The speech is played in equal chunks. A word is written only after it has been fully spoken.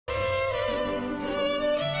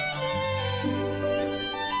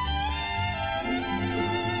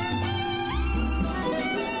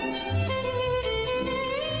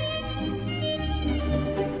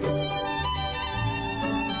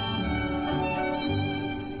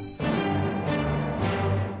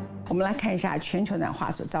我们来看一下全球暖化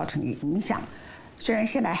所造成的影响。虽然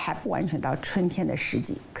现在还不完全到春天的时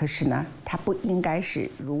节，可是呢，它不应该是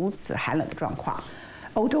如此寒冷的状况。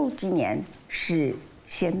欧洲今年是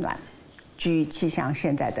先暖。据气象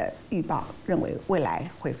现在的预报，认为未来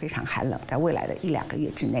会非常寒冷，在未来的1-2个月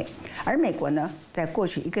之内。而美国呢，在过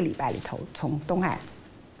去1个礼拜里头，从东岸、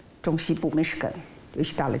中西部 Michigan， 尤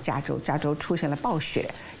其到了加州，加州出现了暴雪，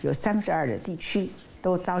有2/3的地区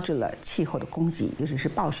都遭致了气候的攻击，尤其是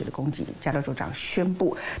暴雪的攻击。加州州长宣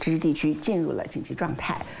布这些地区进入了紧急状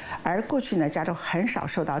态。而过去呢，加州很少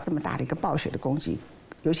受到这么大的一个暴雪的攻击。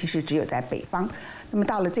尤其是只有在北方，那么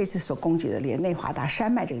到了这次所攻击的，连内华达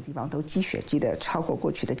山脉这个地方都积雪积得超过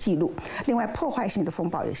过去的记录。另外，破坏性的风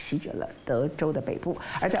暴也席卷了德州的北部，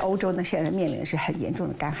而在欧洲呢，现在面临的是很严重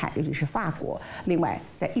的干旱，尤其是法国。另外，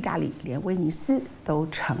在意大利，连威尼斯都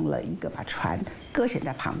成了一个把船搁浅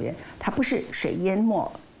在旁边，它不是水淹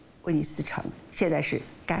没威尼斯城，现在是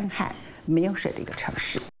干旱没有水的一个城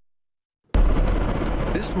市。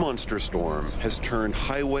This monster storm has turned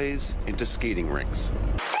highways into skating rinks.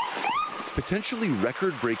 Potentially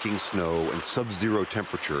record-breaking snow and sub-zero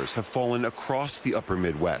temperatures have fallen across the upper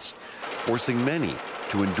Midwest, forcing many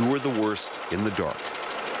to endure the worst in the dark.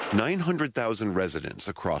 900,000 residents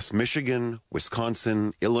across Michigan,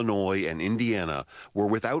 Wisconsin, Illinois, and Indiana were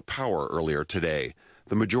without power earlier today,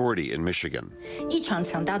 the majority in Michigan. 异常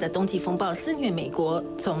强大的冬季风暴肆虐美国，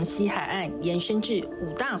从西海岸延伸至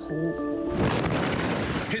五大湖。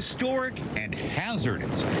Historic and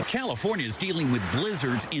hazardous. California is dealing with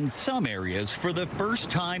blizzards in some areas for the first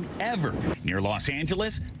time ever. Near Los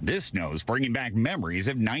Angeles, this snow is bringing back memories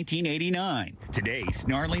of 1989. Today,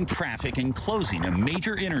 snarling traffic and closing a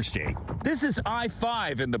major interstate. This is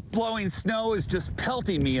I-5, and the blowing snow is just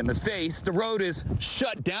pelting me in the face. The road is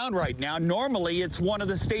shut down right now. Normally, it's one of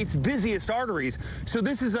the state's busiest arteries, so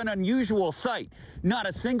this is an unusual sight. Not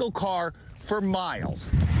a single car for miles.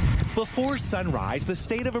 Before sunrise, the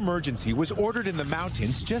state of emergency was ordered in the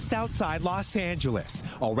mountains just outside Los Angeles.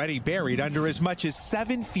 Already buried under as much as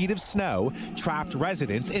 7 feet of snow, trapped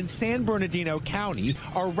residents in San Bernardino County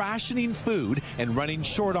are rationing food and running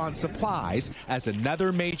short on supplies as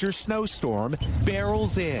another major snowstorm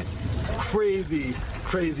barrels in.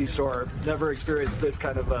 Crazy storm. Never experienced this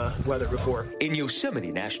kind of weather before. In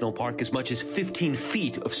Yosemite National Park, as much as 15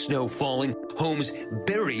 feet of snow falling, homes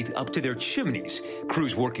buried up to their chimneys.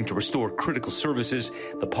 Crews working to restore critical services.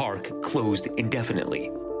 The park closed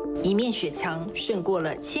indefinitely. 一面雪墙胜过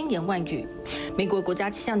了千言万语。美国国家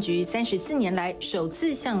气象局34年来首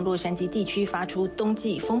次向洛杉矶地区发出冬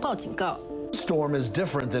季风暴警告。Storm is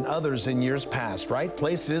different than others in years past, right?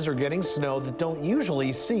 Places are getting snow that don't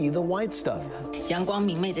usually see the white stuff. 阳光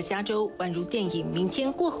明媚的加州，宛如电影《明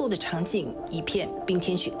天过后》的场景，一片冰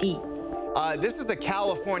天雪地。This is a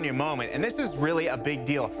California moment, and this is really a big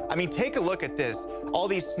deal. I mean, take a look at this. All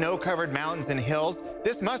these snow-covered mountains and hills.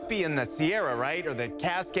 This must be in the Sierra, right? Or the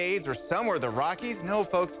Cascades, or somewhere the Rockies? No,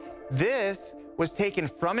 folks. This was taken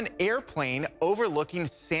from an airplane overlooking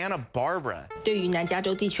Santa Barbara. 对于南加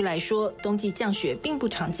州地区来说，冬季降雪并不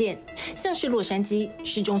常见。像是洛杉矶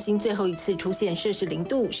市中心最后一次出现摄氏0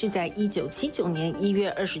度是在1979年1月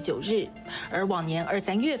29日，而往年2、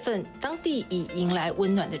3月份，当地已迎来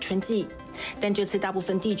温暖的春季。但这次大部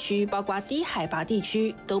分地区，包括低海拔地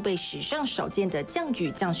区，都被史上少见的降雨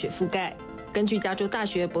降雪覆盖。根据加州大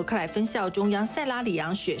学伯克莱分校中央塞拉里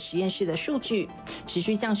昂雪实验室的数据，持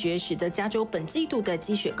续降雪使得加州本季度的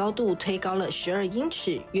积雪高度推高了12英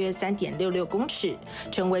尺，约3.66公尺，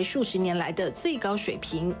成为数十年来的最高水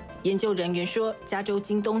平。研究人员说，加州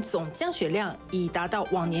今冬总降雪量已达到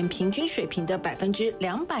往年平均水平的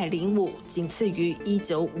205%，仅次于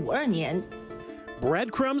1952年。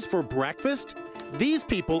Breadcrumbs for breakfast? These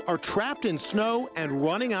people are trapped in snow and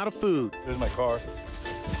running out of food. There's my car.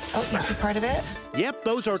 Oh, you see part of it? Yep,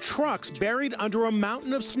 those are trucks buried under a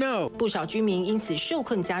mountain of snow. 不少居民因此受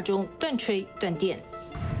困家中，断吹断电。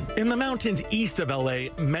In the mountains east of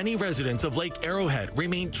LA, many residents of Lake Arrowhead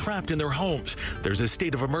remain trapped in their homes. There's a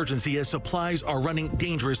state of emergency as supplies are running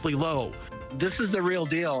dangerously low. This is the real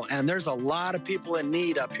deal, and there's a lot of people in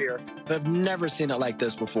need up here who have never seen it like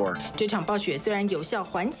this before. 这场暴雪虽然有效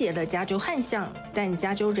缓解了加州旱象，但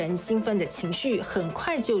加州人兴奋的情绪很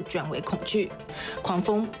快就转为恐惧。狂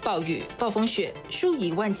风、暴雨、暴风雪，数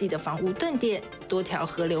以万计的房屋断电，多条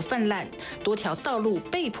河流泛滥，多条道路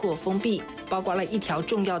被迫封闭，包括了一条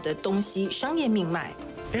重要的东西商业命脉。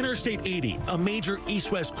Interstate 80, a major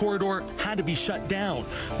east-west corridor, had to be shut down.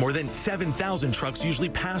 More than 7,000 trucks usually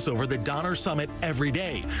pass over the Donner Summit every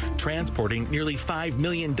day, transporting nearly $5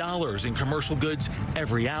 million in commercial goods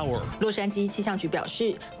every hour. 洛杉矶气象局表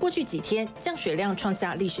示，过去几天降雪量创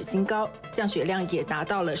下历史新高，降雪量也达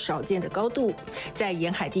到了少见的高度。在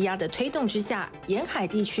沿海低压的推动之下，沿海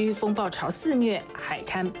地区风暴潮肆虐，海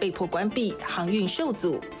滩被迫关闭，航运受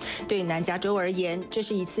阻。对南加州而言，这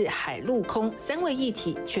是一次海陆空三位一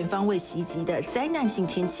体、全方位袭击的灾难性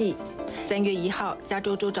天气。3月1号，加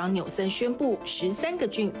州州长纽森宣布13个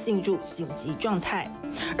郡进入紧急状态，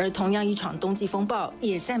而同样一场冬季风暴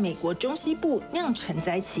也在美国中西部酿成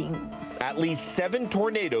灾情。At least 7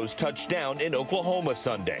 tornadoes touched down in Oklahoma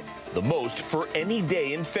Sunday, the most for any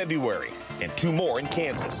day in February, and 2 more in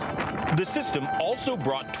Kansas. The system also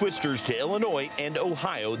brought twisters to Illinois and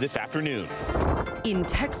Ohio this afternoon. In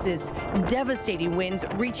Texas, devastating winds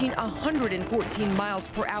reaching 114 miles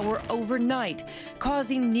per hour overnight,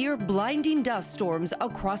 causing near blinding dust storms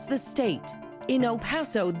across the state. In El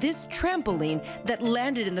Paso, this trampoline that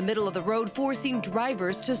landed in the middle of the road, forcing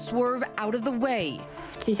drivers to swerve out of the way.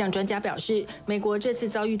 气象专家表示，美国这次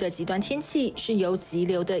遭遇的极端天气是由急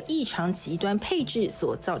流的异常极端配置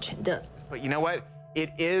所造成的。But you know what?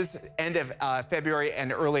 It is end of February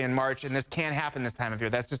and early in March, and this can't happen this time of year.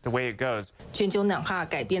 That's just the way it goes. 全球暖化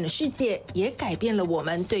改变了世界，也改变了我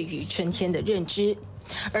们对于春天的认知。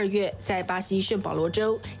2月，在巴西圣保罗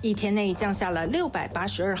州，一天内降下了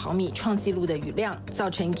682毫米创纪录的雨量，造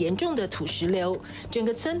成严重的土石流，整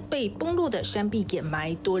个村被崩落的山壁掩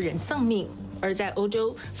埋，多人丧命。而在欧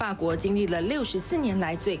洲，法国经历了64年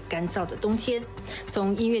来最干燥的冬天，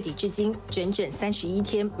从1月底至今，整整31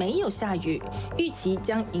天没有下雨，预期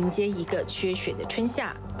将迎接一个缺水的春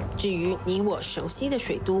夏。至于你我熟悉的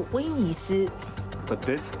水都威尼斯。But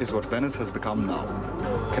this is what Venice has become now.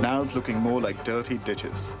 Canals looking more like dirty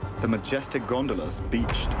ditches, the majestic gondolas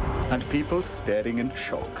beached, and people staring in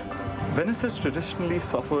shock. Venice has traditionally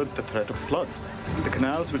suffered the threat of floods. The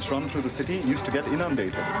canals which run through the city used to get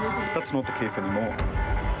inundated. That's not the case anymore.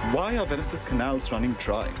 Why are Venice's canals running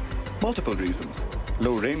dry? Multiple reasons.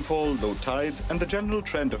 Low rainfall, low tides, and the general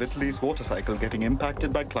trend of Italy's water cycle getting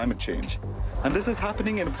impacted by climate change. And this is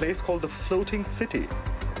happening in a place called the Floating City.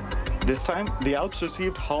 This time, the Alps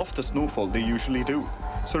received half the snowfall they usually do,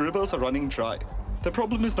 so rivers are running dry. The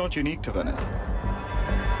problem is not unique to Venice.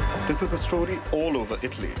 This is a story all over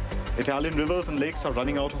Italy. Italian rivers and lakes are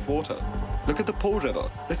running out of water. Look at the Po River.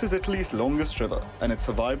 This is Italy's longest river, and its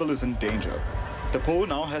survival is in danger. The Po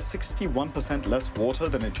now has 61% less water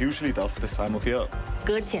than it usually does this time of year.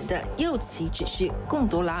 搁浅的又岂只是贡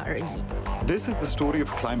多拉而已。This is the story of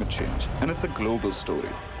climate change, and it's a global story.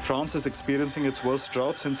 France is experiencing its worst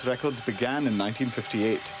drought since records began in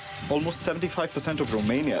 1958. Almost 75% of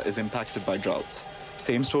Romania is impacted by droughts.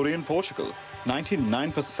 Same story in Portugal.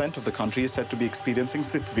 99% of the country is said to be experiencing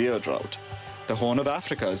severe drought. The Horn of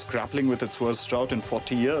Africa is grappling with its worst drought in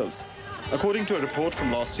 40 years. According to a report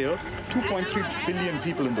from last year, 2.3 billion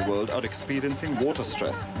people in the world are experiencing water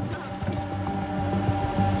stress.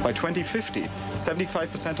 By 2050,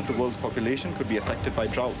 75% of the world's population could be affected by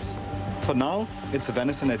droughts. For now, it's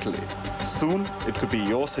Venice and Italy. Soon, it could be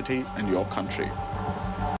your city and your country.